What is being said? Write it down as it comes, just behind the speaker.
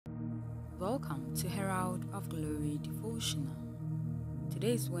Welcome to Herald of Glory Devotional.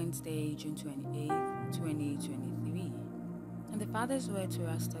 Today is Wednesday, June 28th, 2023. And the Father's word to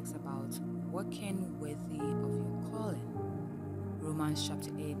us talks about walking worthy of your calling. Romans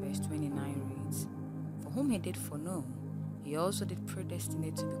chapter 8 verse 29 reads, "For whom he did foreknow, he also did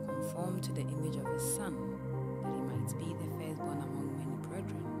predestinate to be conformed to the image of his Son, that he might be the firstborn among many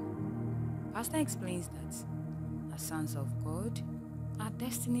brethren." Pastor explains that as sons of God, our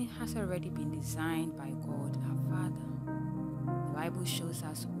destiny has already been designed by God our Father. The Bible shows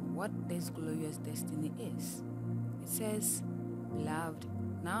us what this glorious destiny is. It says, "Beloved,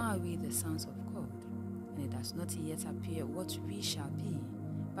 now are we the sons of God, and it does not yet appear what we shall be,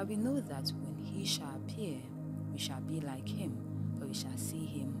 but we know that when he shall appear, we shall be like him, for we shall see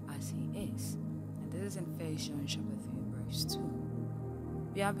him as he is." And this is in 1 John chapter 3 verse 2.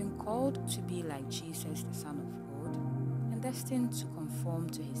 We have been called to be like Jesus, the Son of God, and destined to conform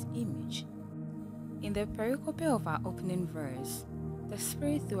to his image. In the pericope of our opening verse, the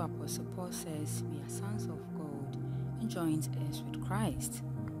Spirit through Apostle Paul says we are sons of God and joint heirs with Christ.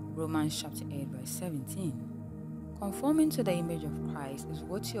 Romans chapter 8 verse 17. Conforming to the image of Christ is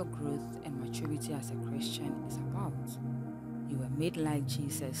what your growth and maturity as a Christian is about. You were made like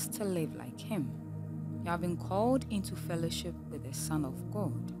Jesus to live like him. You have been called into fellowship with the Son of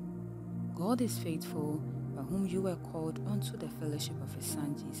God. God is faithful, by whom you were called unto the fellowship of his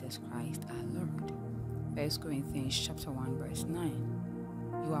Son Jesus Christ our Lord. 1 Corinthians chapter 1 verse 9.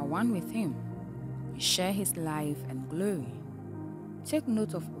 You are one with him. You share his life and glory. Take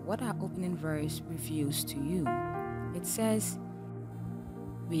note of what our opening verse reveals to you. It says,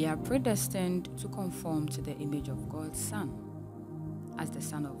 we are predestined to conform to the image of God's Son. As the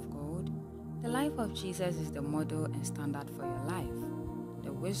Son of God, the life of Jesus is the model and standard for your life.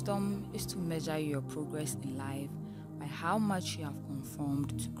 The wisdom is to measure your progress in life by how much you have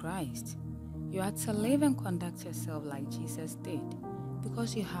conformed to Christ. You are to live and conduct yourself like Jesus did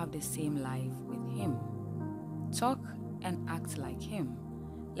because you have the same life with him. Talk and act like him.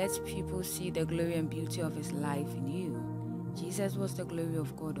 Let people see the glory and beauty of his life in you. Jesus was the glory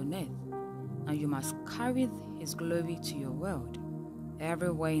of God on earth. Now you must carry his glory to your world.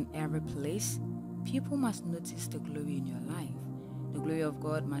 Everywhere, in every place, people must notice the glory in your life. The glory of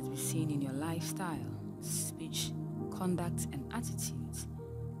God must be seen in your lifestyle, speech, conduct, and attitudes.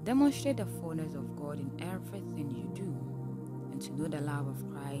 Demonstrate the fullness of God in everything you do, and to know the love of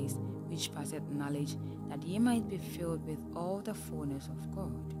Christ, which passeth knowledge, that ye might be filled with all the fullness of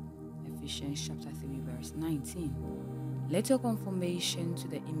God. Ephesians chapter 3 verse 19. Let your conformation to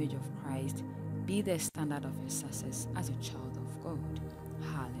the image of Christ be the standard of your success as a child of God.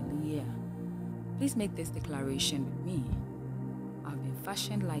 Hallelujah. Please make this declaration with me. I've been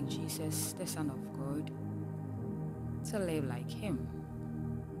fashioned like Jesus, the Son of God, to live like him.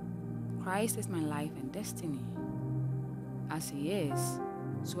 Christ is my life and destiny. As he is,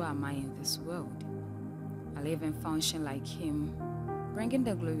 so am I in this world. I live and function like him, bringing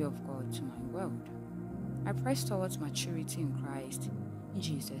the glory of God to my world. I press towards maturity in Christ. In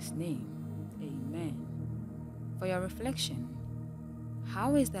Jesus' name, amen. For your reflection,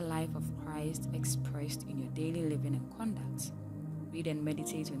 how is the life of Christ expressed in your daily living and conduct? Read and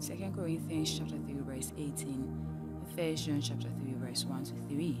meditate on 2 Corinthians chapter 3 verse 18 and 1 John chapter 3 verse 1 to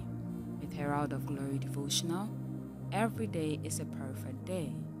 3. With Herald of Glory Devotional, every day is a perfect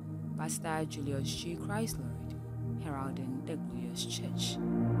day. Pastor Julius G. Christ Lord, heralding the Glorious Church.